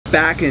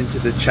back into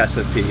the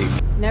Chesapeake.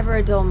 Never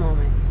a dull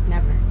moment,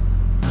 never.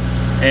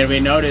 And we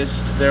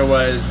noticed there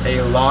was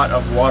a lot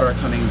of water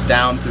coming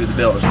down through the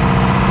bilge.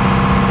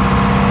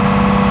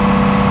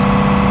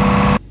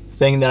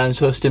 Thing that I'm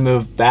supposed to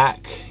move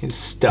back is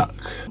stuck.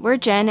 We're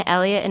Jen,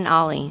 Elliot, and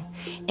Ollie.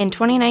 In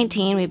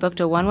 2019, we booked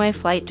a one-way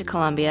flight to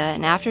Colombia,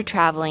 and after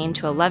traveling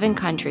to 11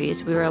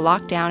 countries, we were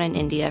locked down in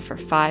India for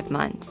 5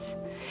 months.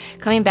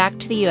 Coming back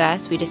to the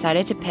US, we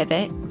decided to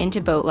pivot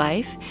into boat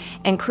life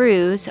and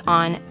cruise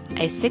on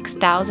a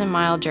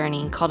 6,000-mile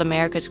journey called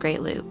America's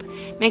Great Loop.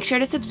 Make sure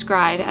to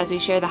subscribe as we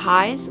share the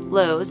highs,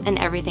 lows, and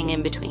everything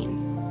in between.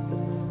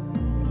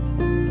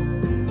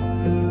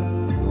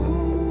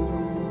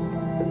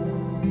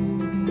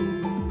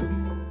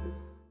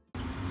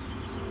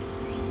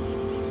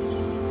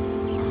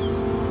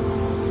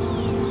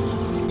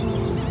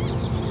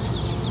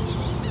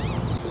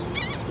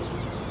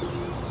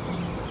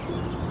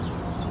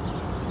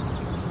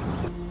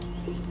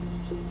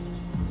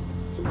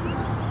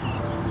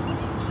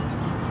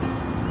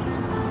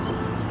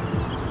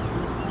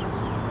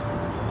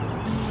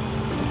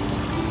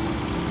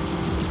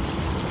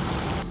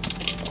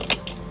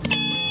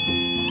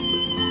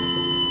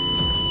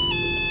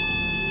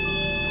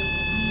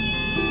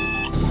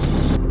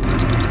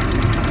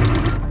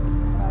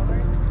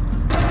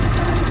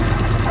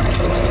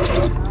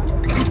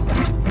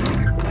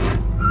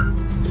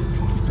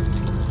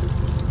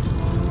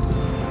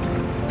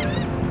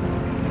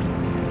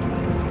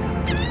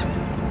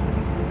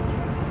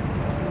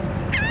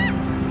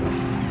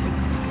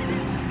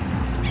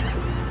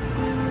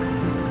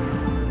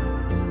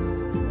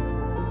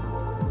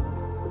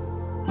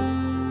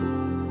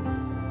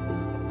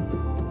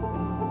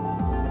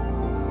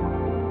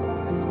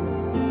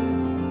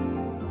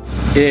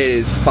 It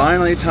is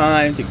finally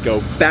time to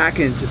go back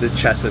into the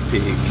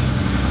Chesapeake.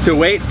 To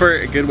wait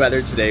for good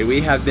weather today,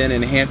 we have been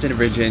in Hampton,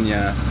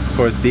 Virginia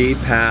for the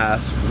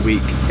past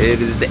week.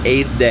 It is the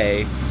 8th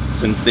day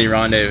since the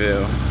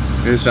rendezvous.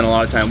 We've spent a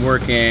lot of time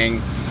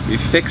working. We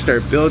fixed our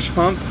bilge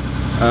pump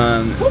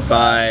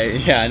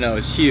yeah, I know,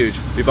 it's huge.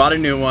 We bought a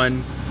new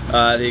one.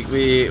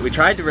 We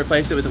tried to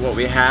replace it with what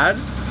we had,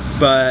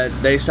 but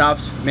they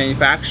stopped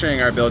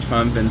manufacturing our bilge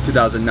pump in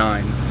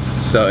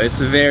 2009. So it's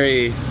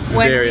very old.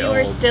 When we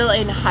were still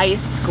in high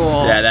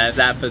school. Yeah,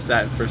 that puts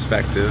that in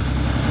perspective.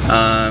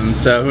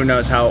 So who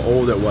knows how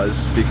old it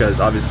was, because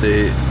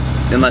obviously,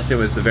 unless it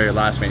was the very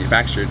last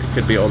manufactured, it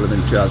could be older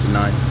than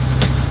 2009.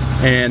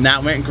 And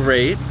that went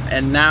great,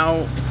 and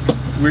now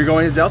we're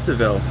going to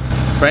Deltaville.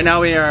 Right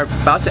now we are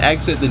about to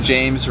exit the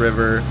James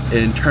River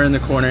and turn the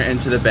corner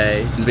into the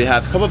bay. We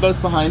have a couple boats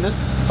behind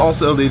us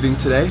also leaving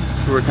today,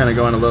 so we're kind of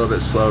going a little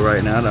bit slow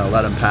right now to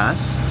let them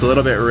pass. It's a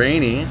little bit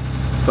rainy,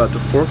 but the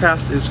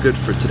forecast is good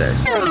for today.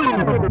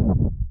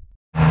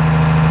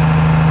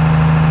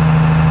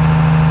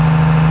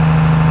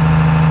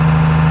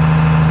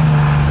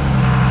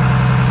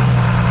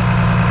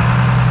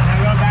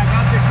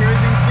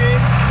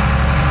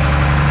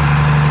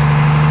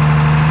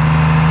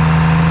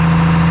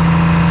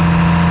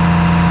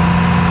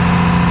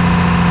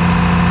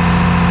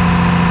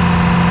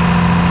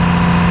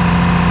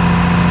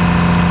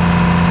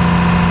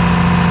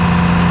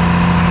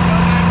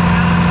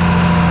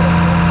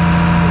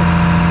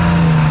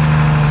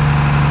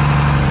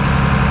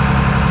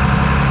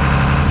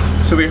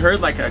 So we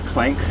heard like a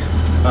clank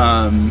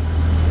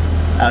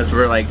as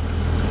we're like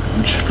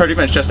pretty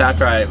much just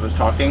after I was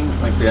talking,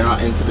 like we're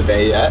not into the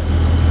bay yet.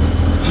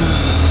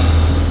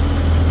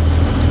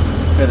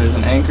 Okay, there's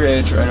an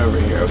anchorage right over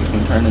here. We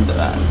can turn into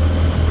that.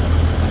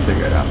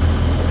 Figure it out.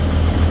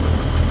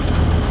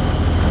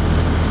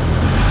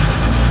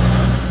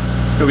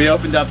 So we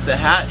opened up the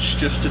hatch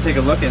just to take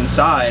a look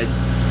inside,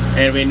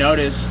 and we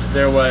noticed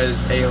there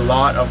was a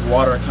lot of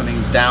water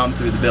coming down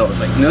through the bilge.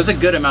 Like, there was a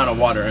good amount of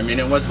water. I mean,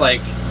 it was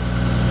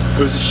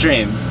a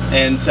stream.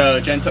 And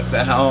so Jen took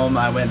the helm,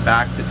 I went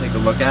back to take a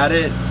look at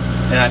it,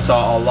 and I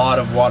saw a lot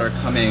of water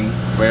coming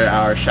where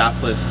our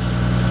shaftless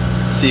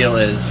seal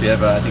is. We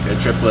have, I think, a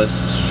dripless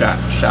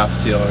shaft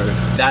seal.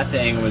 That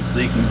thing was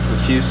leaking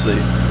profusely.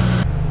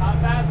 How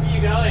fast are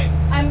you going?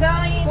 I'm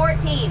going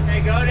 14.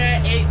 Okay, go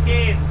to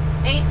 18.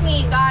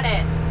 18, got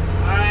it.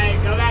 Alright,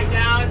 go back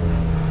down.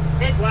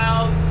 This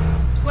 12.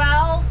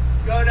 12,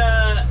 Go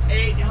to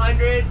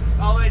 800,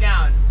 all the way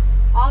down.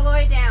 all the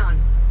way down.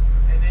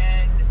 And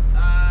then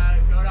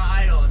go to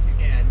idle if you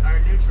can, or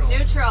neutral.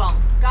 Neutral,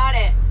 got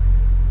it.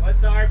 What's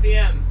the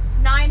RPM?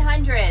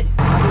 900.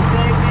 The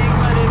same thing,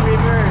 but in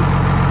reverse.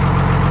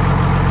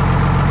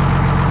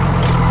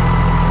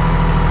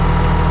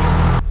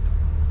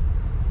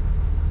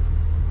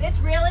 This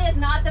really is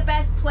not the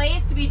best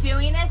place to be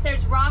doing this.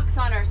 There's rocks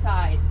on our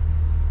side.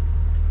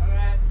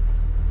 Okay.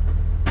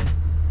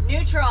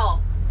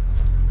 Neutral.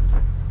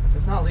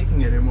 It's not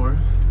leaking anymore.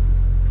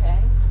 Okay.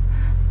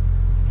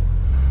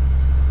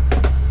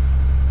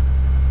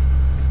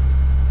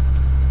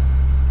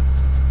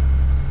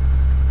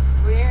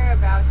 We're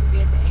about to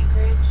be at the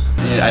anchorage.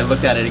 And I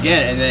looked at it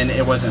again, and then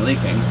it wasn't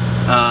leaking.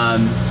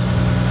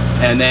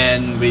 And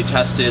then we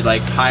tested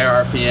like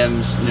higher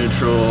RPMs,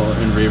 neutral,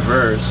 and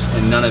reverse,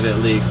 and none of it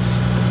leaked.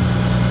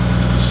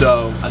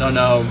 So I don't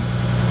know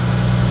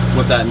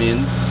what that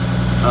means.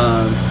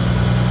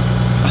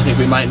 I think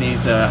we might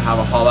need to have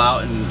a haul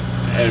out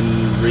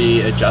and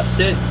readjust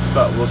it,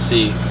 but we'll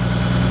see.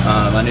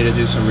 I need to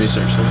do some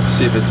research to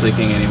see if it's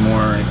leaking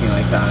anymore or anything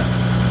like that.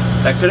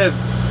 That could have,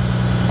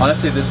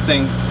 honestly, this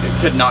thing,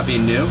 it could not be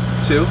new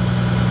too.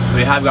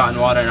 We have gotten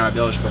water in our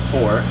bilge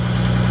before.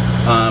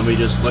 We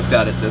just looked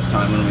at it this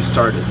time when we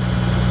started,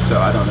 so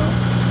I don't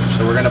know.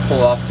 So we're gonna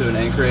pull off to an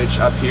anchorage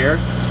up here.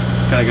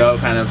 Gonna go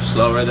kind of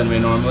slower than we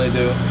normally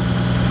do,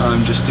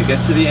 just to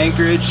get to the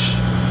anchorage,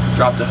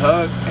 drop the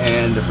hook,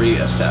 and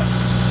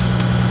reassess.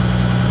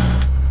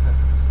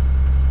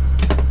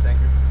 Let's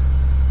anchor.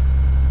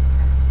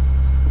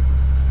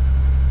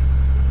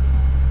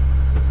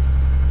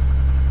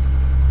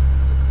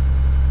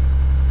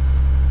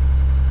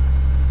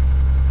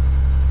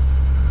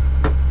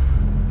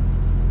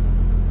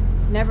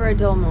 Never a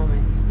dull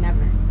moment, never.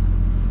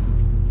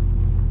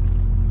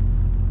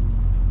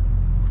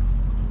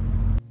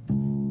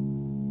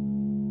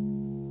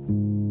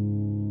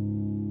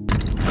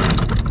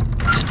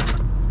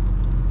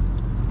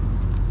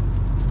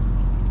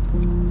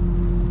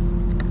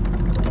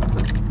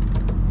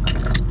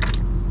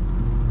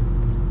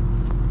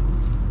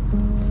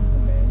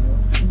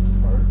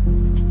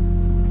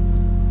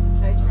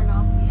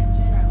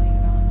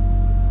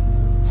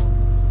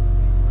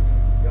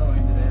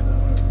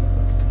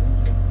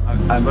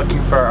 I'm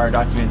looking for our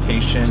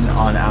documentation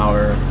on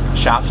our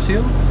shaft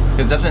seal.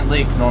 It doesn't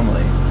leak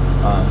normally.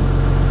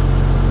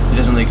 It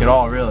doesn't leak at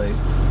all, really.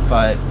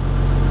 But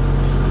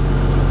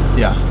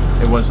yeah,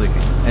 it was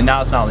leaking, and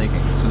now it's not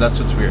leaking. So that's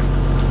what's weird.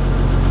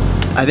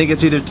 I think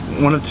it's either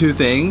one of two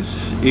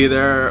things.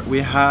 Either we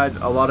had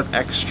a lot of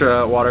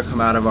extra water come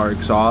out of our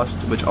exhaust,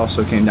 which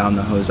also came down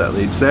the hose that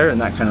leads there,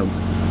 and that kind of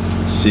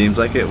seems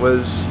like it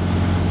was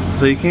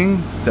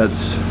leaking.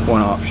 That's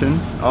one option.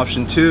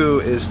 Option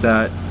two is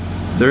that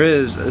there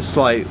is a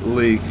slight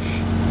leak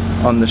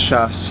on the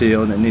shaft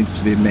seal and it needs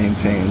to be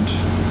maintained,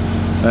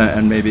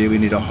 and maybe we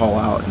need to haul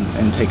out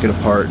and take it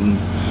apart and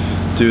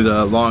do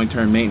the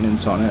long-term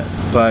maintenance on it.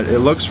 But it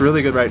looks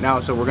really good right now,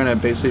 so we're gonna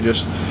basically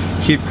just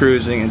keep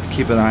cruising and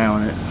keep an eye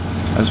on it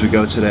as we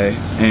go today.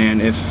 And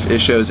if it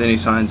shows any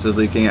signs of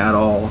leaking at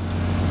all,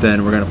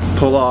 then we're gonna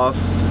pull off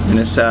and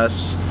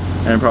assess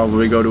and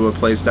probably go to a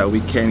place that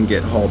we can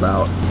get hauled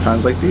out.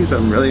 Times like these,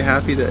 I'm really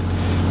happy that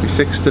we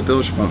fixed the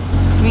bilge pump.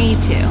 Me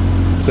too.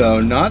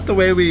 So not the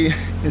way we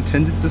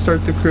intended to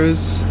start the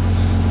cruise.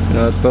 You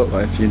know, it's boat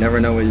life. You never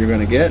know what you're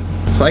gonna get.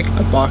 It's like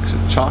a box of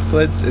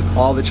chocolates if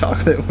all the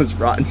chocolate was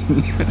rotten.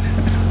 I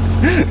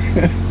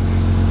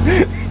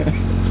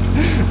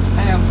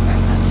don't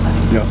find that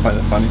funny. You don't find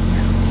that funny?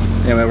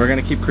 Anyway, we're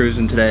gonna keep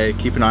cruising today,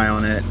 keep an eye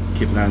on it,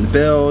 keep an eye on the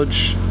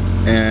bilge.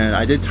 And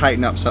I did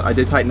tighten up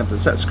the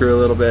set screw a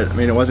little bit. I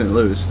mean, it wasn't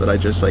loose, but I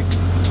just like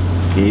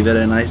gave it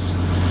a nice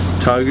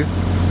tug.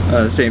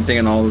 Same thing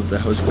in all of the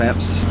hose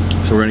clamps.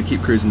 So we're gonna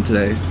keep cruising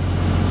today.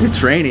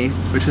 It's rainy,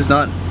 which is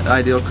not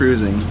ideal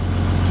cruising,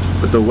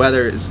 but the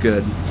weather is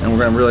good, and we're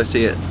gonna really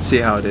see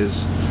how it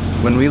is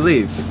when we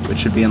leave, which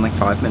should be in like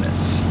 5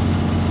 minutes.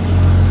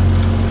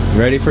 You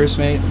ready, first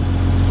mate?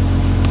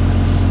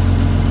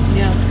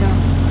 Yeah, let's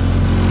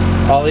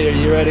go. Ollie, are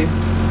you ready?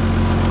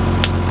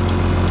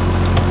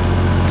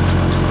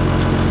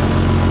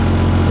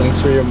 Thanks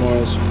for your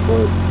moral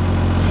support.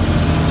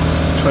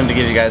 Just wanted to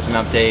give you guys an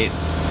update.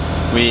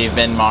 We've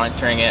been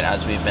monitoring it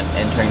as we've been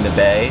entering the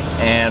bay,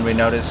 and we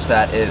noticed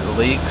that it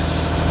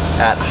leaks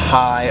at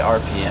high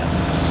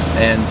RPMs.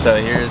 And so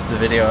here's the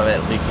video of it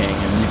leaking,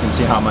 and you can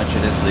see how much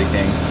it is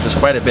leaking, just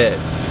quite a bit,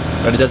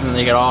 but it doesn't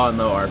leak at all in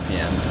low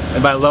RPM.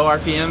 And by low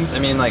RPMs, I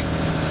mean like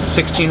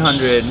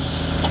 1600,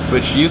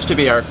 which used to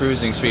be our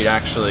cruising speed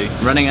actually.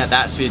 Running at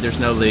that speed, there's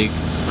no leak.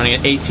 Running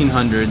at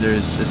 1800,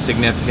 there's a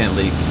significant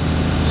leak.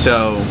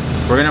 So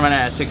we're gonna run it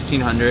at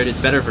 1600. It's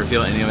better for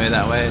fuel anyway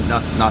that way,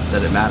 not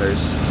that it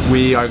matters.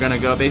 We are gonna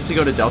basically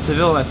go to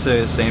Deltaville. That's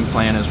the same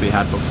plan as we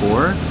had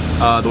before.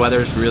 The weather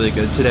is really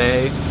good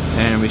today,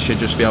 and we should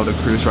just be able to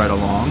cruise right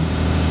along.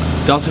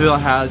 Deltaville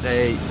has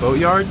a boat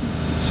yard,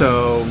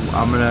 so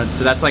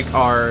that's like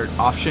our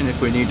option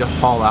if we need to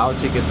haul out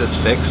to get this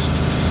fixed.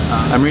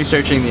 I'm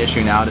researching the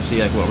issue now to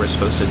see like what we're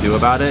supposed to do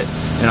about it,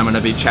 and I'm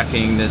gonna be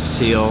checking this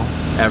seal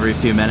every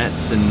few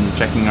minutes and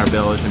checking our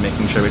bilge and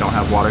making sure we don't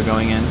have water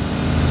going in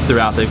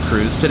throughout the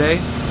cruise today.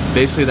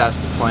 Basically that's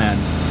the plan.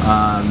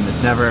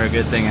 It's never a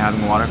good thing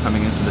having water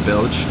coming into the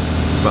bilge,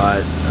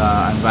 but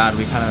I'm glad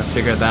we kind of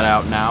figured that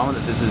out now,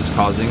 that this is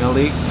causing a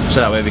leak, so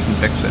that way we can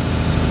fix it.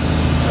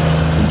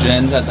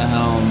 Jen's at the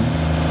helm,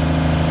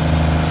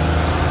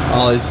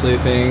 Ollie's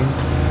sleeping,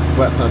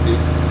 wet puppy,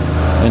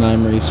 and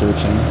I'm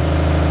researching.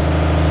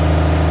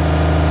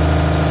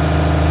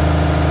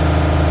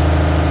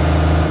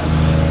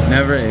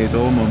 Never a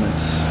dull moment.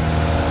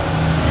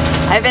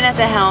 I've been at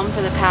the helm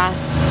for the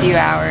past few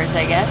hours,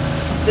 I guess.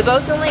 The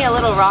boat's only a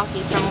little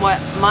rocky. From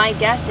what my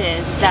guess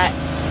is that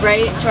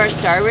right to our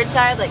starboard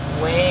side, like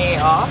way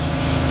off,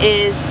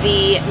 is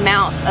the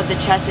mouth of the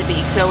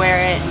Chesapeake, so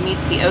where it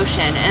meets the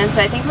ocean. And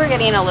so I think we're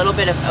getting a little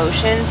bit of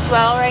ocean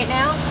swell right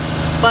now,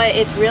 but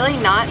it's really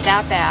not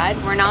that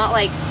bad. We're not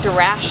like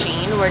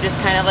thrashing, we're just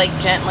kind of like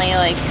gently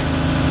like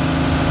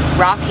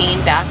rocking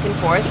back and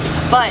forth.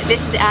 But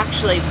this is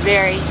actually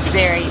very,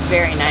 very,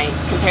 very nice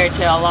compared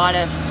to a lot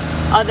of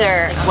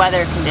other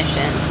weather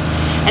conditions.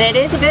 And it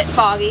is a bit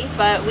foggy,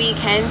 but we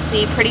can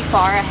see pretty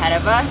far ahead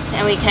of us,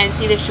 and we can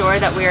see the shore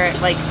that we're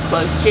like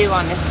close to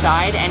on this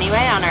side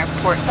anyway, on our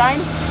port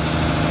side.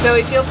 So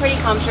we feel pretty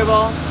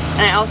comfortable.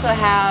 And I also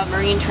have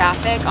marine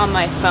traffic on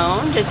my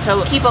phone just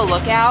to keep a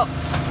lookout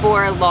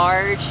for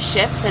large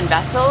ships and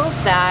vessels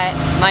that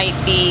might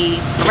be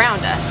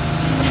around us.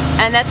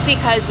 And that's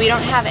because we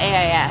don't have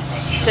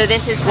AIS. So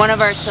this is one of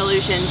our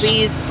solutions.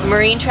 We use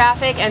marine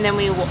traffic and then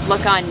we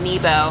look on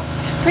Nebo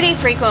pretty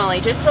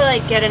frequently just to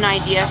like get an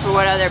idea for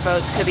what other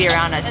boats could be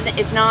around us.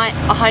 It's not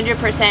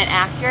 100%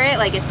 accurate,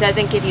 like it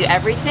doesn't give you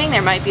everything.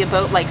 There might be a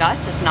boat like us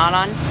that's not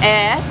on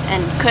AIS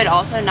and could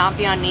also not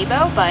be on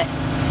Nebo, but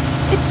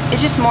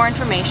it's just more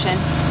information.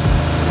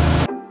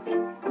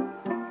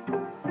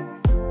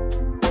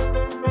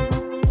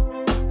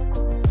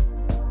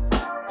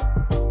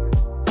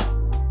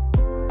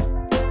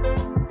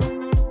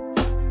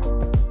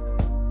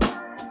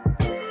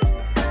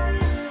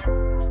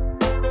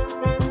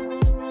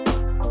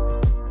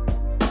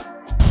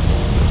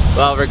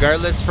 Well,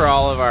 regardless for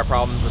all of our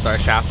problems with our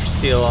shaft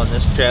seal on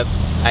this trip,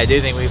 I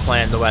do think we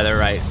planned the weather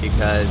right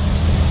because,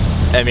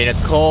 I mean,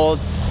 it's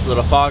cold, it's a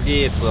little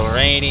foggy, it's a little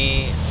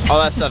rainy, all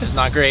that stuff is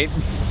not great,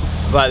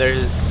 but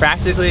there's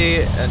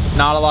practically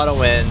not a lot of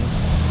wind.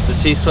 The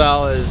sea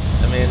swell is,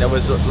 I mean, it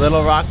was a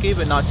little rocky,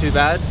 but not too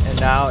bad, and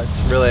now it's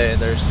really,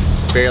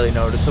 it's barely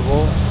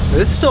noticeable.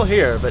 It's still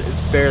here, but it's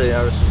barely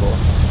noticeable,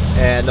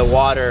 and the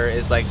water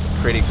is like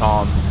pretty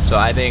calm. So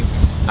I think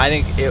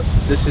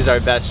this is our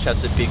best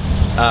Chesapeake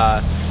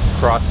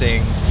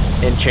crossing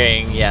in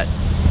Chang yet.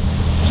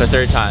 It's our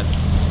third time.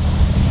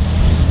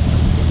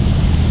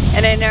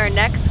 And in our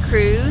next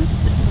cruise,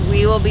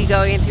 we will be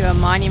going through a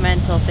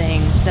monumental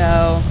thing.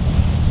 So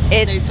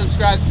Stay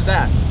subscribed for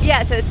that.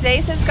 Yeah, so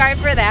stay subscribed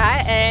for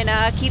that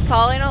and keep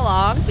following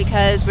along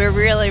because we're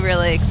really,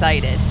 really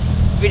excited.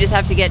 We just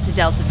have to get to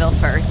Deltaville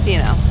first, you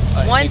know.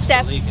 One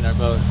step. Fix the leak in our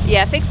boat.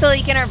 Yeah, fix the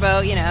leak in our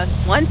boat, you know.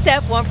 One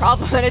step, one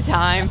problem at a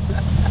time.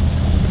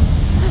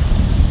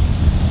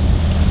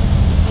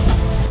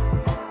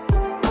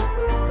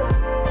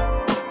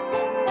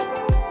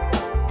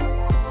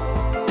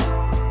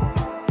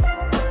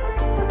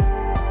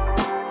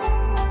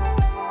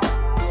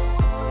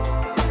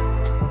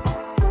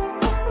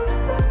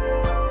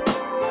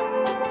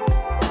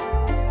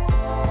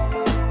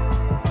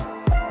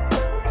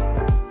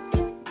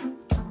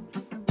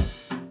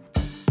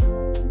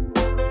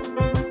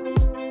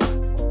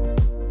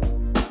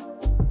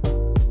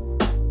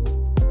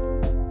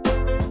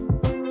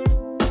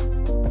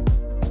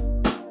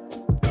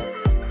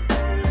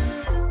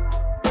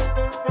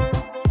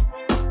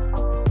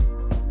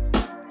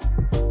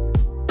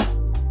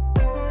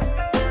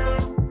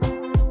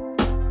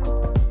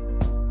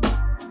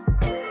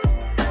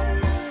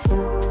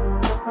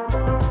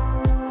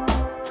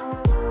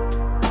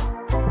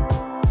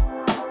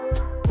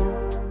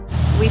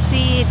 We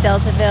see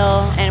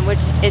Deltaville, and which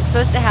is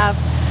supposed to have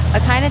a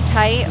kind of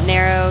tight,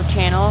 narrow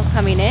channel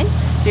coming in.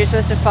 So you're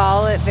supposed to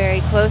follow it very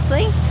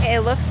closely.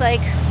 It looks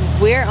like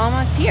we're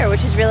almost here,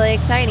 which is really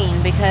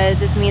exciting because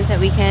this means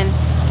that we can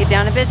get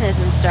down to business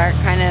and start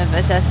kind of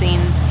assessing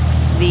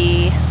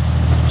the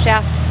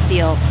shaft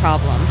seal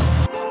problems.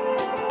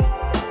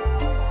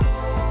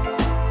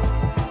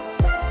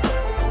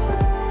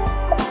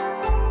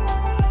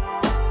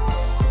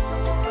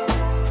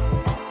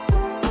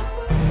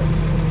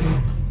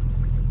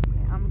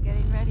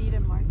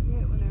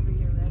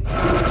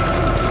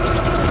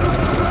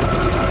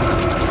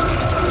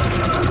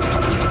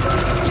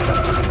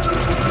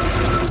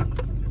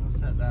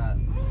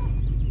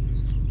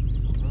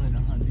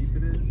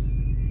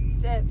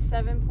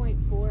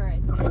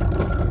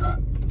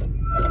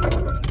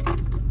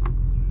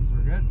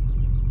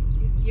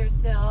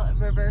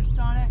 Reversed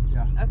on it?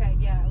 Yeah. Okay,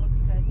 yeah, it looks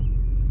good.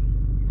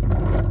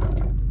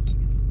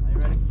 Are you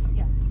ready?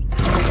 Yes.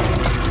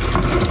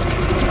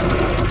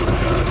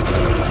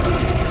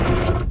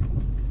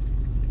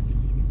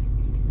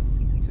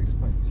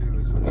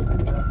 6.2 is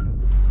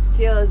what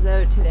Feel as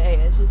though today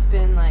has just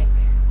been like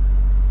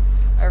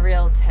a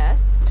real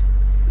test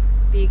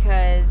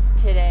because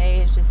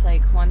today is just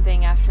like one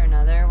thing after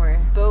another where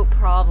boat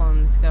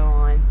problems go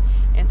on.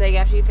 And it's like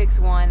after you fix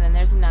one, then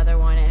there's another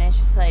one, and it's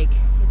just like,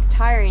 it's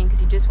tiring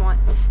because you just want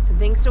some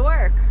things to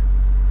work.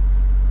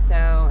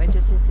 So it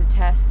just is a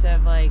test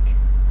of like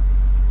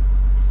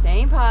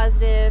staying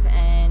positive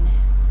and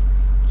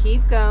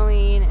keep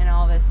going and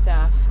all this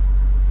stuff.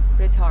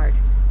 But it's hard.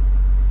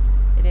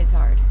 It is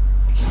hard.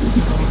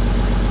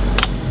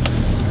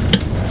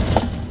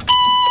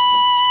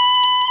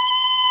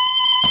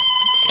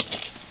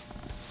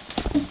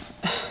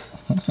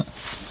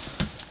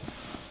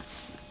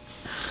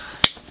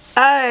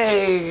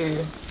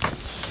 Hey!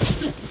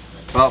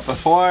 Well,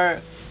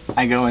 before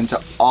I go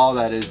into all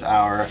that is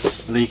our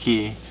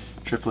leaky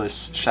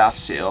tripless shaft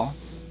seal,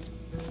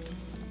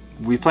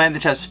 we planned the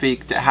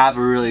Chesapeake to have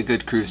a really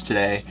good cruise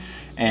today,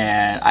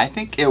 and I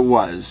think it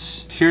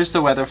was. Here's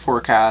the weather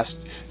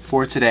forecast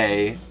for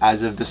today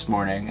as of this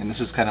morning, and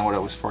this is kind of what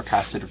it was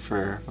forecasted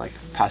for like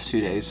past few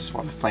days. This is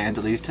what we planned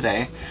to leave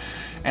today.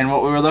 And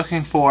what we were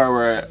looking for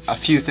were a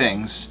few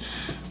things.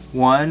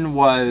 One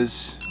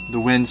was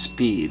the wind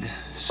speed.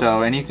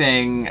 So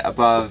anything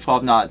above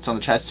 12 knots on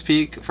the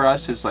Chesapeake for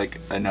us is like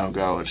a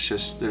no-go. It's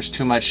just, there's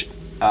too much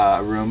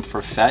room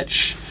for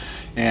fetch.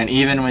 And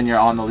even when you're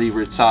on the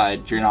leeward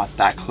side, you're not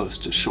that close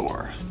to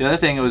shore. The other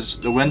thing was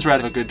the winds were out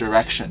of a good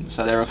direction.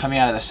 So they were coming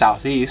out of the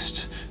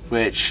southeast,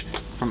 which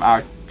from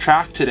our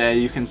track today,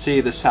 you can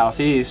see the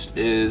southeast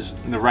is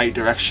the right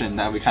direction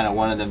that we kind of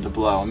wanted them to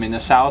blow. I mean, the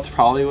south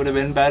probably would have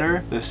been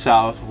better. The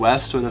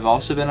southwest would have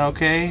also been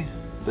okay.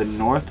 The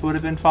north would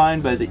have been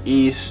fine, but the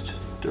east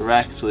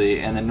directly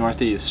and the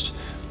northeast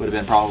would have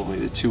been probably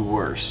the two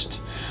worst.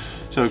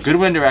 So good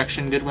wind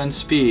direction, good wind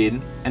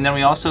speed, and then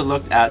we also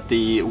looked at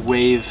the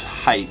wave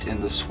height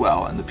and the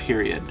swell and the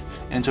period.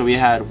 And so we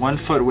had 1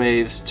 foot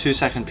waves, 2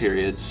 second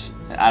periods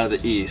out of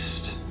the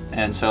east.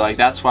 And so like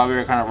that's why we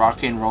were kind of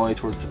rocking and rolling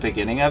towards the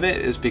beginning of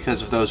it, is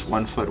because of those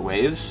 1 foot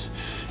waves.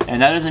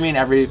 And that doesn't mean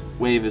every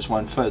wave is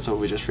 1 foot. It's what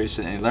we just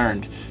recently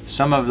learned.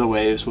 Some of the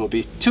waves will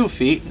be 2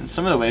 feet and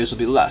some of the waves will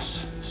be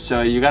less.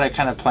 So you got to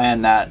kind of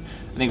plan that.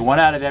 I think 1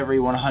 out of every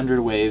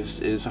 100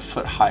 waves is a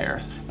foot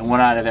higher, and 1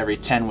 out of every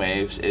 10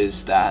 waves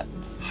is that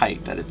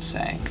height that it's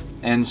saying.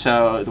 And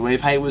so the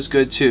wave height was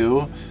good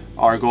too.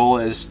 Our goal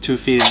is 2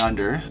 feet and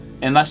under,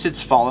 unless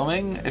it's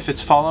following. If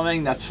it's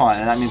following, that's fine,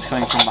 and that means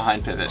coming from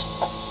behind pivot.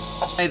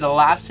 The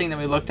last thing that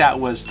we looked at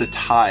was the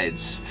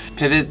tides.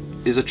 Pivot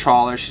is a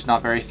trawler, she's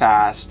not very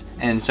fast,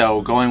 and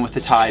so going with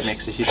the tide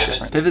makes a huge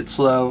difference. Pivot's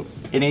slow,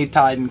 any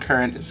tide and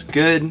current is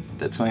good,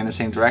 that's going in the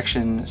same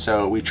direction,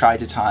 so we tried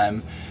to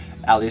time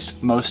at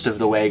least most of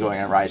the way going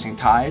at rising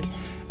tide.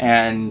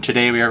 And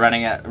today we are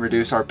running at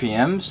reduced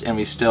RPMs, and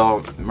we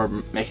still were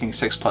making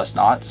 6+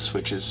 knots,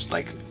 which is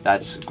like,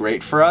 that's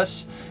great for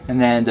us. And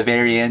then the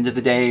very end of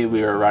the day,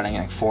 we were running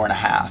like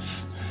 4.5.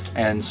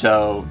 And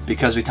so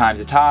because we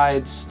timed the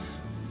tides,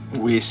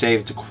 we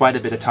saved quite a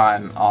bit of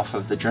time off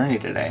of the journey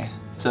today.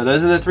 So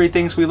those are the 3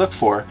 things we look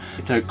for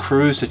to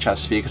cruise the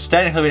Chesapeake. Because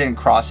technically we didn't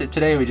cross it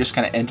today, we just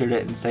kind of entered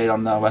it and stayed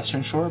on the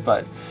western shore,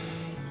 but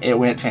it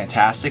went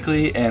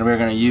fantastically, and we're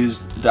going to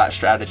use that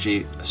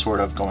strategy sort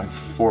of going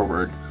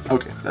forward.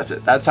 Okay, that's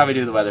it. That's how we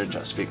do the weather in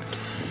Chesapeake.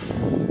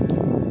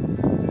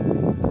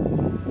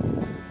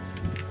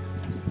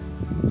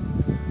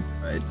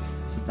 Right,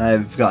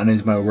 I've gotten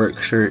into my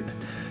work shirt,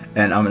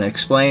 and I'm going to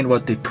explain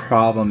what the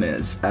problem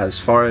is as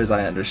far as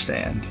I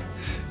understand.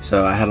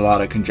 So I had a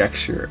lot of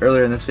conjecture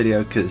earlier in this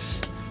video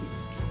because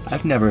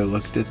I've never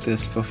looked at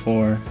this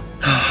before.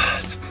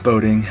 It's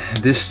boating.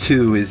 This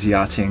too is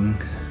yachting.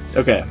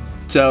 Okay.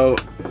 So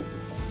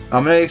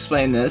I'm going to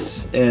explain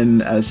this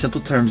in as simple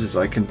terms as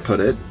I can put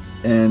it,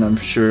 and I'm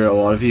sure a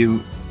lot of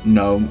you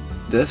know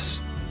this,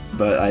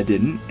 but I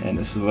didn't, and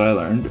this is what I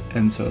learned,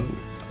 and so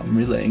I'm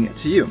relaying it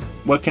to you.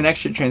 What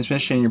connects your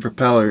transmission and your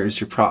propeller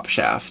is your prop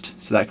shaft.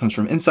 So that comes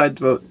from inside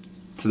the boat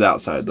to the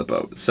outside of the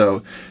boat.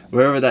 So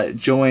wherever that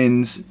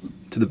joins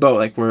to the boat,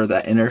 like where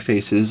that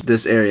interface is,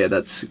 this area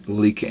that's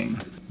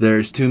leaking.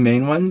 There's 2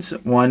 main ones.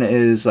 One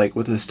is like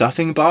with a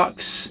stuffing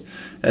box.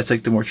 That's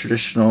like the more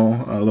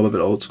traditional, a little bit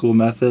old school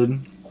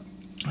method.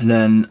 And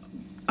then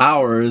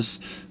ours,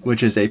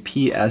 which is a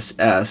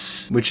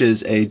PSS, which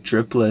is a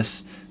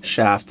dripless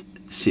shaft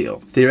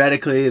seal.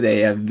 Theoretically, they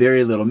have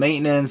very little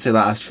maintenance, they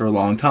last for a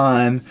long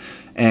time,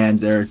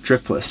 and they're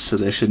dripless, so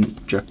they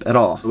shouldn't drip at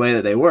all. The way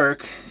that they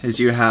work is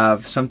you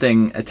have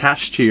something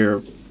attached to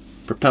your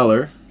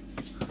propeller,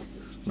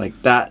 like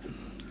that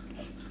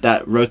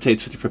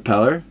rotates with your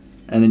propeller,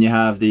 and then you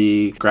have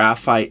the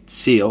graphite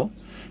seal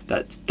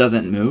that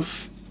doesn't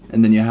move,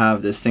 and then you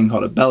have this thing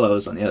called a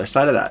bellows on the other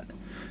side of that.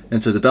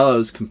 And so the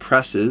bellows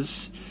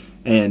compresses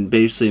and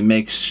basically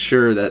makes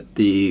sure that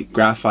the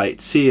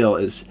graphite seal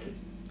is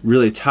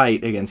really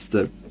tight against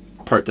the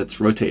part that's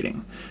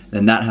rotating,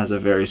 and that has a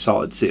very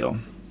solid seal.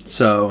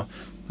 So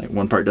like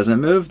one part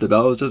doesn't move, the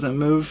bellows doesn't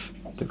move,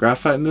 the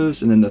graphite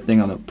moves, and then the thing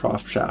on the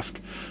prop shaft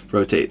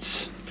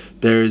rotates.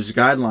 There's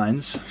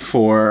guidelines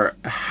for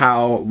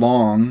how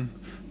long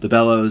the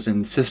bellows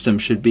and system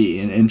should be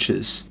in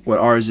inches. What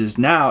ours is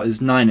now is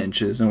 9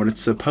 inches, and what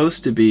it's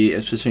supposed to be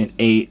is between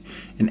 8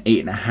 and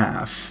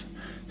 8.5.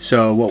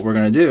 So what we're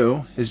going to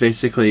do is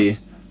basically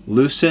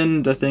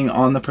loosen the thing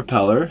on the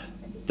propeller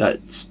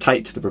that's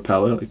tight to the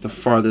propeller, like the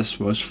farthest,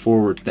 most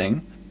forward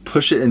thing.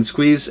 Push it and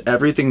squeeze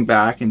everything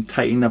back and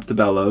tighten up the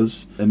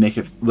bellows and make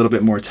it a little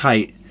bit more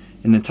tight,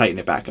 and then tighten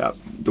it back up.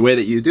 The way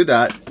that you do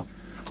that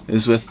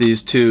is with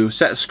these 2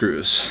 set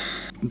screws.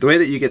 The way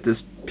that you get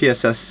this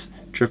PSS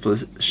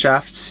tripless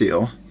shaft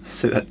seal,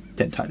 say that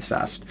 10 times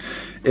fast,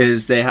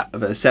 is they have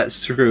a set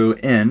screw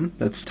in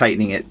that's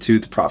tightening it to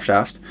the prop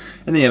shaft,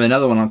 and then you have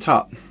another one on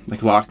top,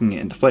 like locking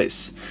it into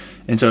place.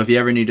 And so if you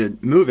ever need to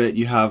move it,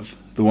 you have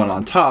the the one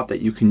on top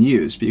that you can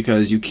use,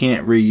 because you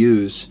can't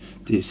reuse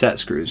these set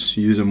screws.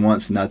 You use them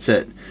once and that's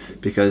it,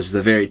 because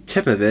the very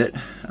tip of it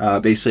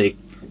basically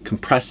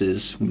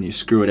compresses when you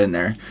screw it in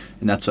there,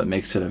 and that's what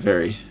makes it a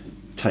very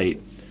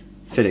tight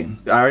fitting.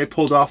 I already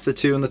pulled off the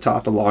two on the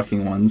top, the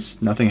locking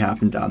ones. Nothing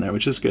happened down there,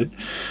 which is good.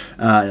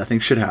 Nothing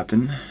should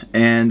happen.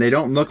 And they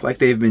don't look like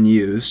they've been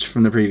used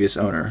from the previous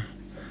owner.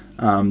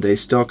 They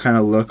still kind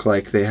of look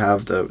like they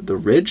have the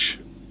ridge,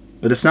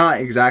 but it's not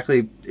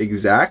exactly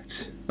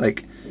exact.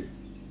 Like,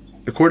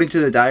 according to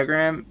the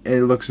diagram,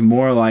 it looks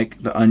more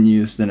like the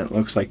unused than it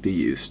looks like the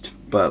used.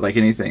 But like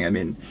anything, I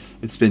mean,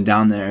 it's been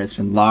down there, it's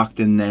been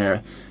locked in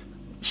there,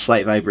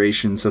 slight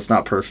vibration, so it's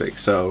not perfect.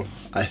 So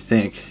I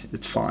think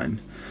it's fine.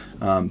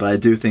 But I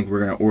do think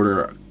we're going to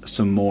order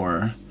some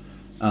more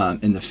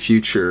in the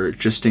future,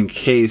 just in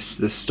case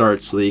this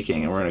starts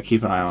leaking, and we're going to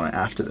keep an eye on it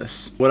after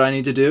this. What I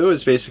need to do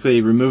is basically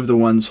remove the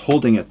ones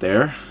holding it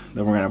there.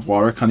 Then we're going to have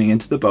water coming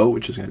into the boat,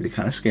 which is going to be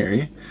kind of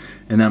scary.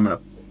 And then I'm going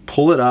to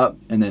pull it up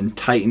and then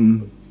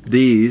tighten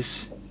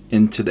these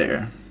into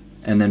there,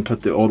 and then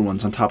put the old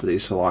ones on top of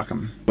these to lock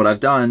them. What I've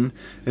done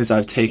is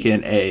I've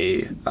taken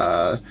a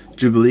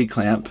Jubilee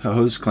clamp, a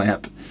hose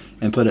clamp,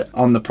 and put it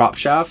on the prop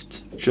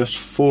shaft just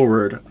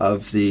forward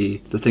of the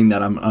thing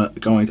that I'm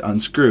going to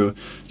unscrew.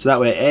 So that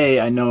way, A,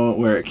 I know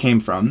where it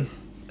came from,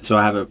 so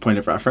I have a point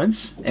of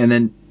reference. And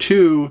then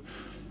two,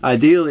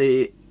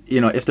 ideally, you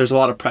know, if there's a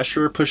lot of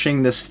pressure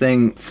pushing this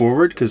thing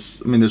forward,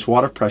 because I mean there's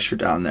water pressure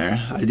down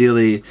there,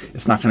 ideally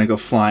it's not going to go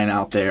flying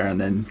out there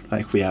and then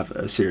like we have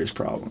a serious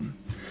problem.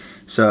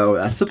 So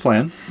that's the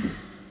plan.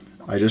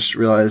 I just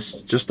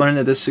realized, just learned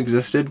that this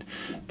existed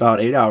about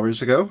 8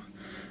 hours ago,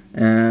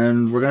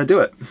 and we're gonna do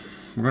it.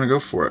 We're gonna go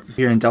for it.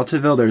 Here in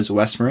Deltaville, there's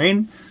West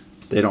Marine.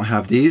 They don't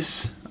have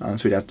these,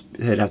 so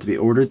they'd have to be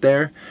ordered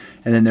there.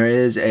 And then there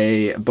is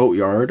a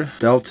boatyard,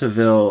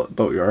 Deltaville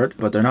Boatyard,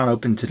 but they're not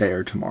open today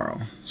or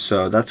tomorrow.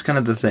 So that's kind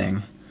of the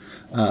thing,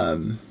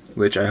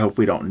 which I hope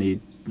we don't need,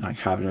 like,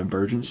 have an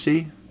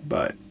emergency,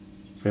 but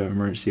if we have an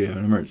emergency, we have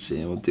an emergency,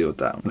 and we'll deal with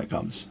that when it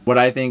comes. What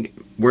I think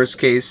worst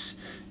case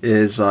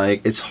is,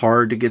 like, it's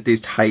hard to get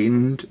these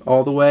tightened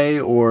all the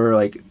way, or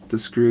like the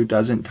screw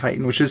doesn't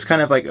tighten, which is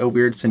kind of like a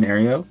weird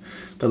scenario,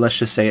 but let's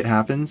just say it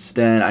happens.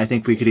 Then I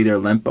think we could either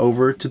limp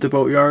over to the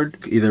boatyard,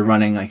 either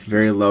running like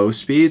very low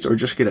speeds, or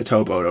just get a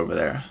towboat over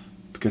there,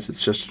 because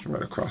it's just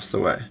right across the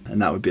way.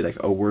 And that would be like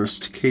a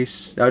worst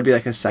case, that would be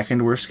like a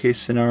second worst case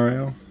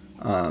scenario.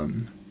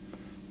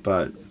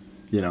 But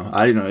you know,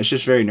 I don't know, it's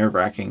just very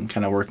nerve-wracking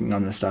kind of working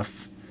on this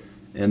stuff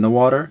in the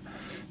water.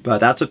 But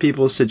that's what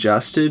people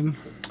suggested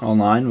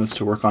online, was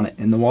to work on it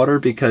in the water,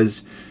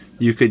 because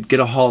you could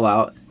get a haul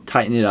out,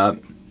 tighten it up,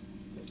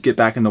 get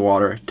back in the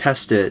water,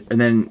 test it,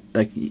 and then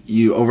like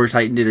you over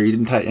tightened it or you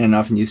didn't tighten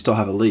enough and you still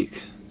have a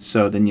leak.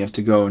 So then you have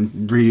to go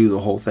and redo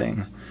the whole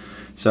thing.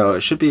 So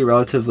it should be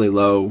relatively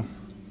low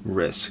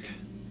risk,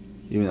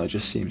 even though it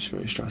just seems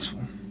very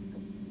stressful.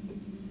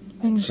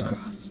 Fingers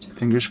crossed.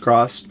 Fingers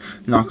crossed,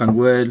 knock on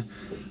wood.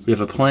 We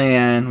have a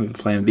plan, we have a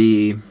plan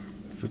B, we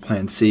have a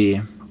plan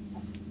C,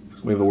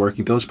 we have a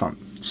working bilge pump.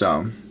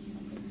 So,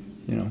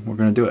 you know, we're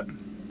gonna do it.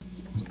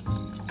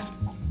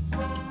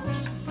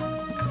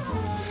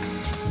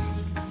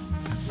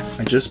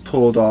 I just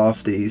pulled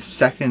off the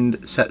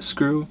second set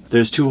screw.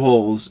 There's 2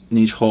 holes, and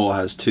each hole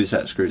has 2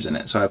 set screws in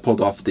it. So I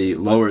pulled off the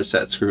lower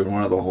set screw in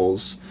one of the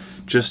holes,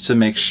 just to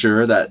make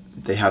sure that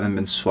they haven't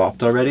been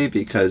swapped already,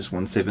 because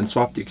once they've been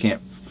swapped, you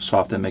can't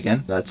swap them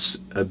again. That's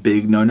a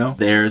big no-no.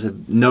 There's a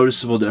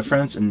noticeable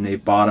difference in the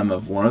bottom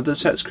of one of the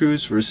set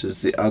screws versus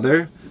the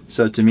other.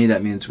 So to me,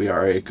 that means we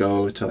are ready to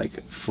go to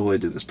like fully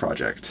do this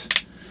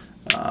project.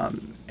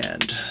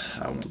 And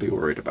I won't be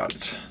worried about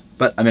it.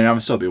 But I mean,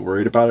 I'm still be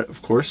worried about it,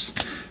 of course,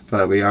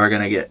 but we are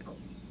gonna get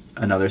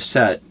another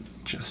set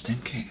just in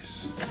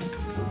case.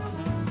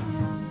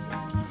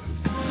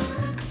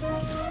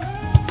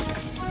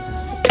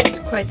 It's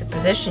quite the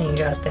position you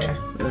got there.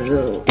 I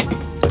know.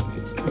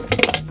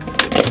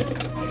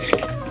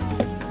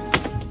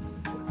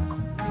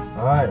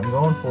 All right, I'm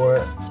going for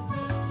it.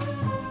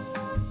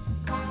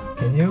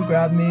 Can you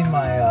grab me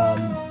my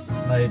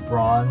my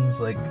bronze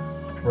like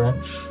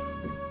wrench?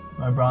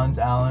 My bronze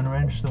Allen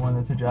wrench, the one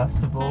that's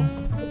adjustable.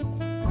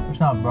 It's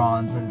not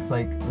bronze, but it's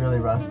like really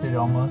rusted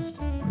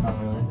almost. Not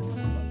really.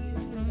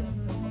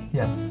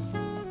 Yes.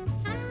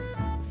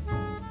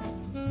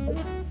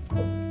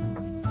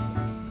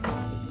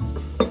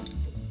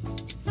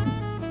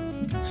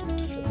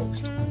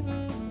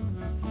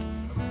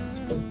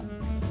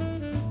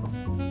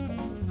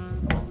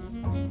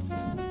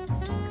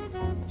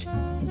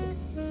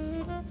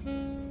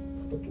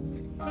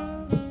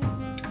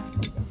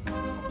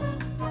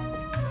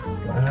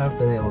 I have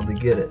been able to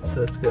get it, so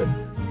that's good.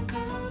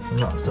 I'm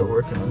not still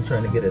working on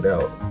trying to get it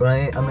out. But I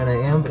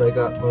am, but I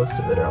got most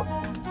of it out.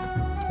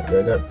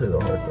 I got through the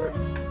hard part.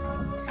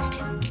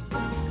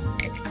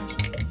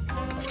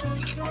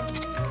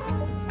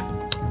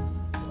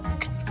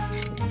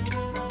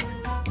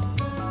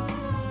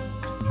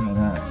 Try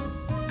that.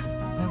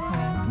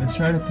 Okay. Let's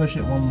try to push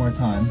it one more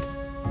time.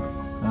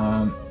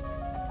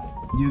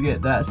 You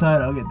get that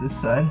side, I'll get this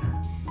side.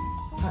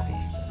 Okay.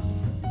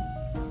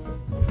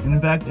 And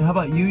in fact, how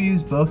about you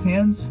use both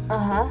hands?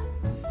 Uh-huh.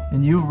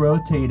 And you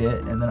rotate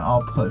it, and then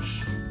I'll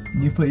push.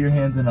 And you put your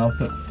hands and I'll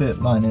fit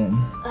mine in.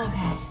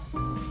 Okay.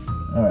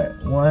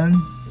 Alright, 1,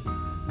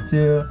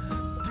 2,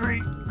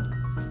 3.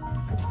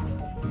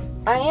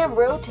 I am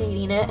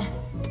rotating it.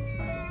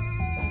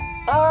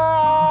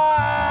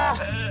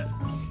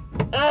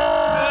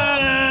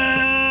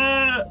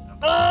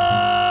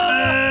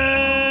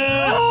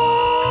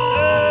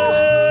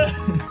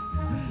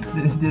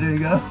 Did we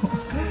go?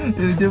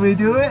 Did we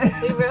do it?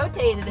 We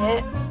rotated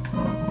it.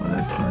 Oh,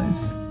 that's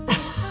nice.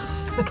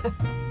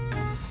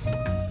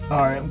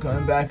 Alright, I'm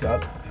coming back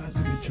up. It was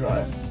a good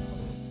try.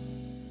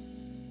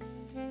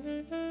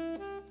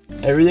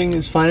 Everything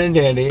is fine and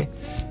dandy,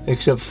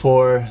 except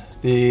for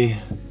the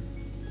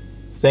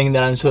thing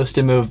that I'm supposed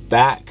to move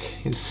back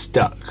is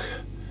stuck.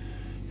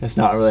 It's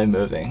not really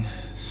moving.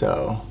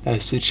 So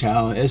that's the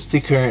challenge. It's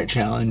the current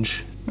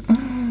challenge.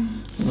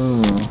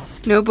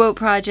 No boat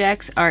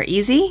projects are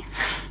easy,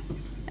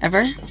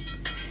 ever.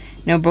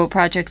 No boat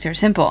projects are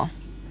simple,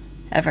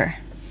 ever.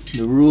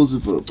 The rules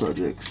of boat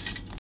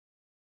projects.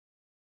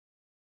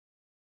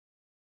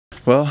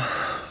 Well,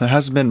 there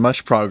hasn't been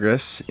much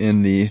progress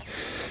in the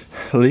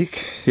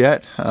leak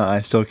yet.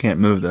 I still can't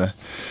move the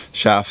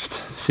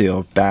shaft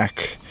seal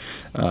back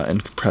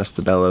and compress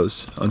the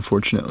bellows,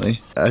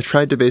 unfortunately. I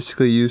tried to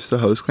basically use the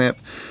hose clamp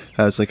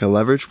as like a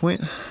leverage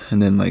point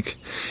and then like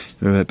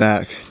move it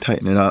back,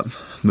 tighten it up,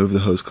 move the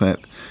hose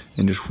clamp,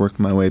 and just work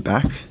my way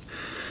back.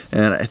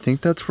 And I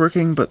think that's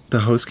working, but the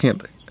hose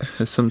clamp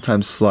is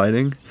sometimes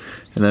sliding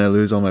and then I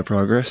lose all my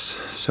progress.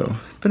 So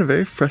it's been a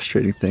very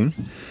frustrating thing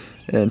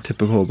in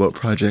typical boat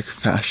project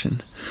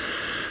fashion.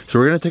 So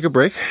we're gonna take a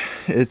break.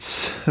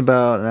 It's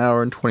about an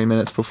hour and 20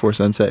 minutes before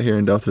sunset here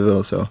in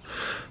Deltaville, so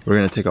we're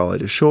gonna take Ollie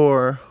to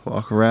shore,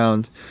 walk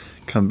around,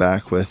 come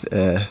back with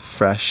a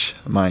fresh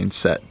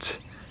mindset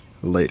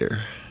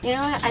later. You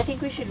know what? I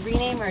think we should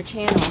rename our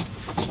channel.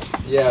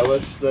 Yeah,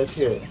 let's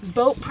hear it.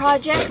 Boat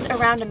Projects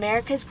Around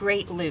America's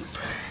Great Loop.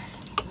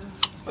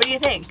 What do you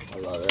think? I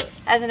love it.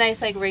 Has a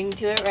nice like ring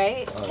to it,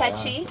 right? Oh,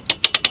 Catchy.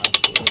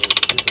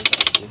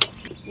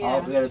 Yeah.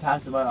 Oh, we gotta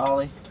pass it by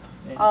Ollie.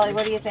 Ollie,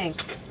 what do you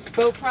think?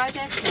 Boat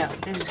projects? No.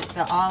 Is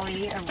the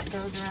Ollie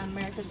goes around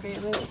America's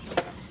Great Loop?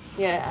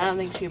 Yeah, I don't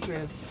think she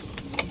approves.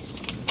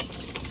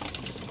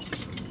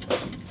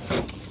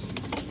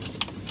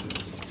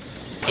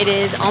 It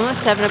is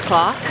almost 7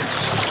 o'clock.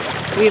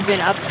 We've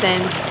been up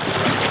since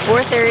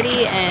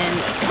 4:30 and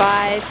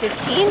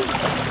 5:15.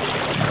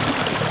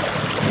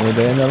 A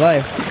day in the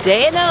life.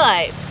 Day in the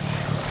life.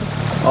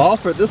 All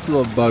for this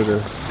little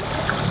bugger.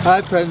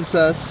 Hi,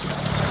 princess.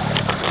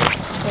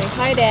 Say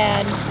hi,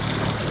 Dad.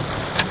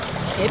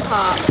 Hey,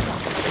 Pop.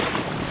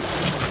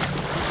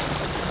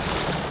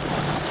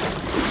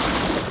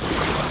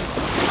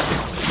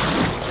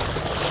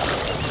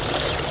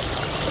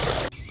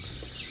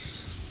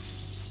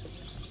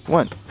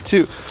 One,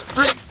 two,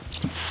 three.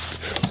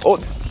 Oh.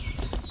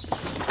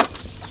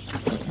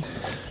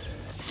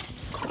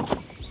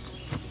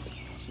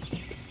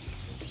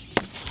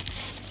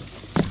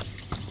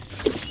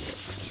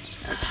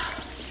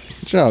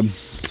 Good job.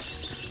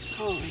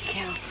 Holy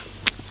cow.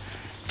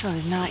 That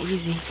was not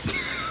easy.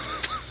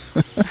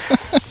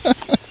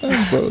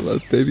 Boat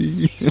left,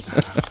 baby.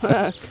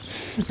 Look.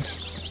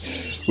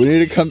 We need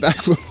to come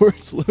back before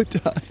it's low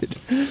tide.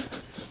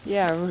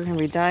 Yeah, we're gonna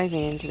be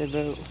diving into the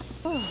boat.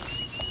 Oh.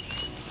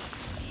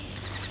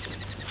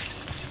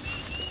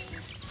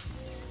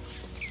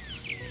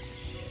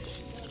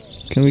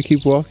 Can we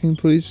keep walking,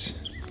 please?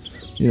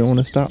 You don't want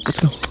to stop? Let's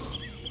go.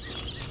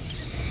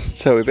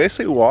 So we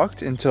basically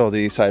walked until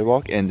the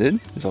sidewalk ended.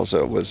 It was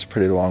a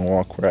pretty long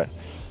walk. We're at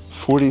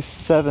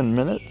 47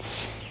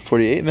 minutes,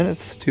 48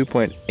 minutes,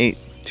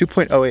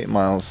 2.08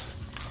 miles.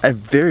 A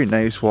very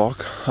nice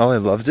walk. I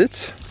loved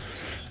it.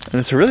 And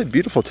it's a really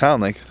beautiful town.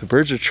 Like, the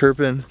birds are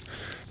chirping.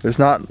 There's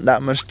not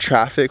that much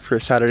traffic for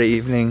a Saturday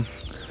evening.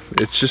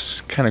 It's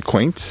just kind of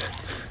quaint.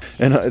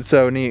 And it's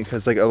so neat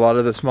because like a lot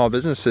of the small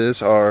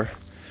businesses are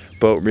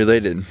boat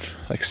related,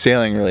 like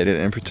sailing related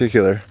in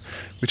particular,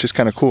 which is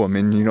kind of cool. I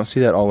mean, you don't see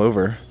that all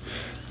over.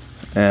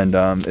 And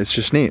it's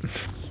just neat.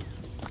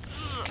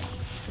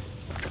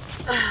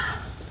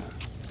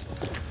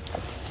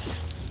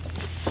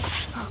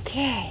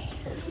 Okay.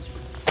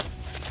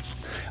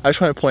 I just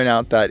want to point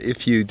out that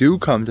if you do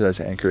come to this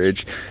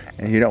anchorage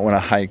and you don't want to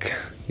hike,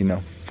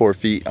 4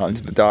 feet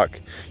onto the dock,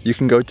 you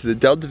can go to the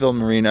Deltaville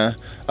Marina.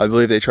 I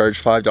believe they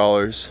charge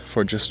 $5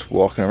 for just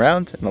walking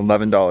around and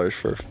 $11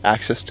 for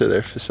access to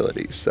their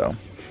facilities. So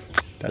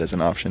that is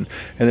an option.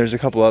 And there's a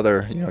couple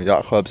other,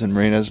 yacht clubs and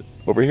marinas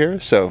over here.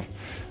 So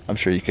I'm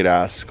sure you could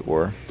ask,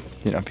 or,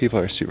 people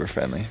are super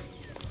friendly.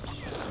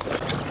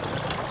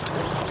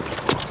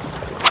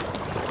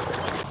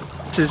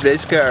 This is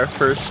basically our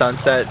first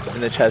sunset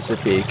in the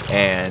Chesapeake,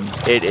 and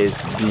it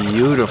is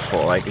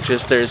beautiful. Like,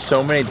 there's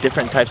so many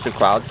different types of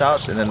clouds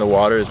out, and then the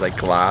water is like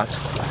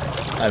glass.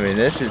 I mean,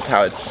 this is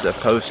how it's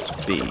supposed to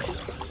be.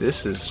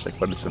 This is like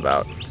what it's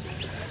about.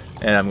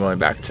 and I'm going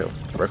back to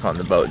work on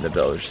the boat and the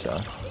bilge,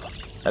 so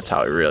that's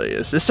how it really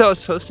is. This is how it's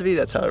supposed to be,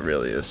 that's how it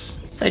really is.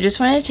 So I just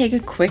wanted to take a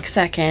quick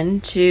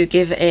second to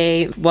give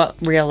a what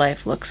real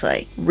life looks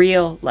like.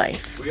 Real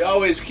life. We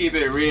always keep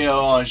it real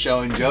on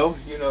Show and Joe,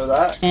 you know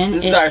that. And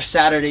this is our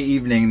Saturday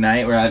evening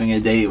night. We're having a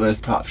date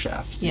with Prop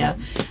Shaft. Yeah.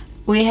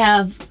 We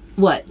have,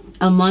 what,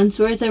 a month's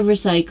worth of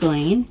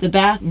recycling. The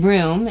back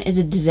room is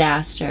a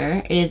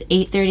disaster. It is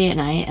 8:30 at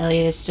night.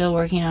 Elliot is still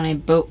working on a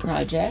boat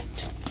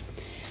project.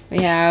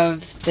 We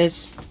have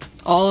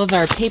all of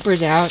our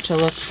papers out to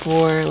look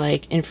for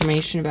like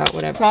information about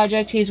whatever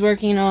project he's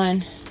working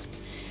on.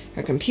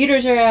 Our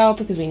computers are out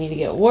because we need to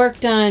get work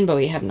done, but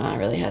we have not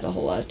really had a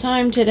whole lot of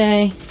time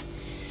today.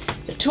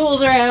 The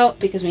tools are out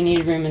because we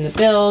need room in the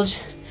bilge.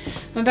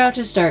 I'm about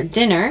to start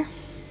dinner,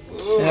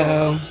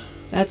 so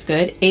that's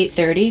good.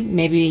 8:30,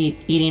 maybe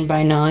eating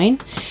by 9.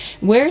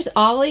 Where's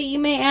Ollie, you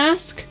may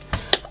ask?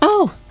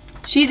 Oh,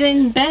 she's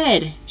in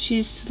bed.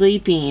 She's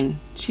sleeping.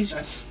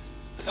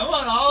 Come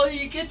on, Ollie,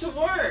 you get to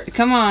work.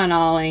 Come on,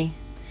 Ollie.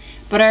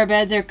 But our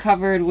beds are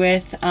covered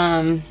with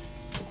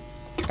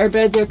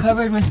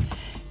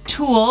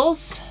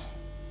tools.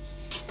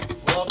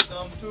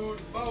 Welcome to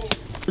the boat.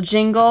 The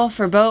jingle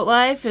for boat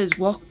life is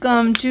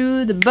welcome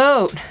to the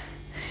boat.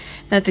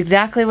 That's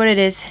exactly what it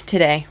is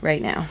today,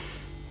 right now.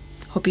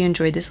 Hope you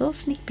enjoyed this little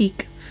sneak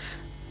peek.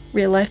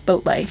 Real life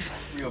boat life.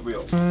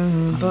 Real.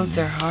 Boats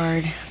are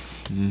hard.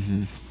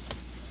 Well,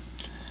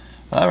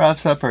 that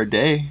wraps up our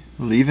day.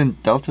 Leaving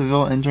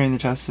Deltaville, entering the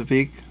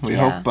Chesapeake. We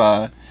hope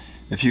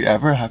if you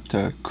ever have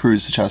to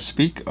cruise the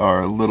Chesapeake,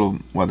 our little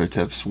weather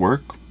tips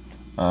work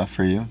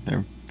for you.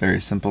 They're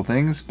very simple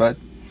things, but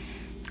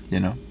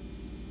you know,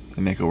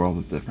 they make a world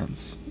of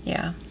difference.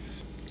 Yeah.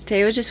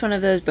 Today was just one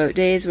of those boat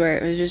days where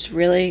it was just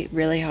really,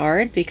 really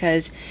hard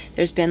because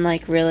there's been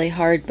like really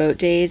hard boat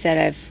days that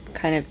I've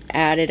kind of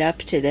added up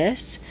to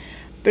this.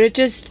 But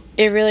it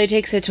really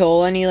takes a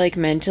toll on you like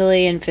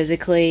mentally and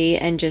physically,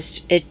 and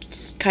just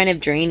it's kind of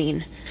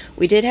draining.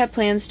 We did have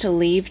plans to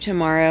leave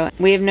tomorrow.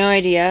 We have no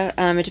idea.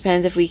 It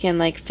depends if we can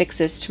like fix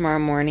this tomorrow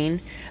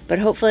morning. But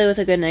hopefully with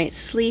a good night's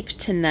sleep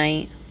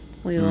tonight,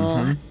 we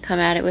will come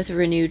at it with a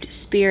renewed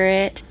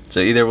spirit. So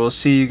either we'll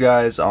see you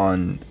guys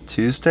on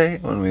Tuesday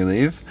when we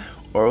leave,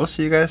 or we'll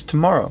see you guys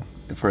tomorrow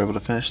if we're able to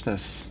finish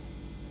this.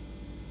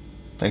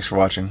 Thanks for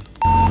watching.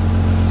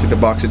 It's like a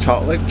box of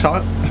chocolate.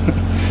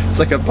 It's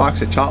like a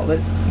box of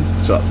chocolate.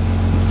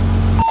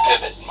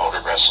 Pivot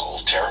motor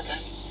vessel Terrapin.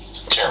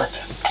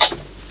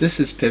 This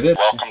is Pivot.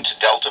 Welcome to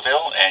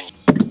Deltaville, and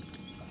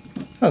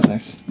That was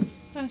nice.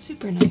 That was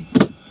super nice.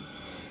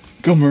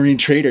 Go Marine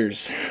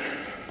Traders.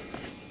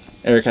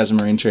 Eric has a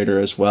Marine Trader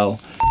as well.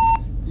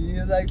 Do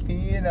you like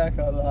pina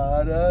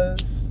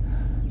coladas?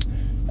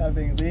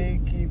 Having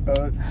leaky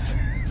boats.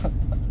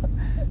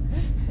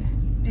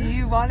 Do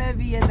you want to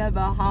be in the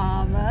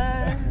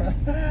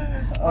Bahamas?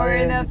 or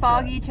in the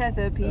foggy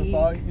Chesapeake? The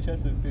foggy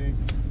Chesapeake.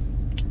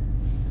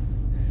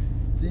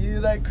 Do you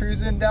like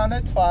cruising down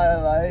at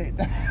twilight?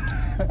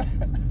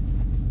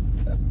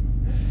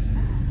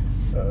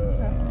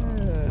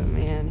 Oh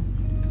man,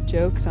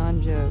 jokes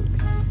on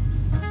jokes.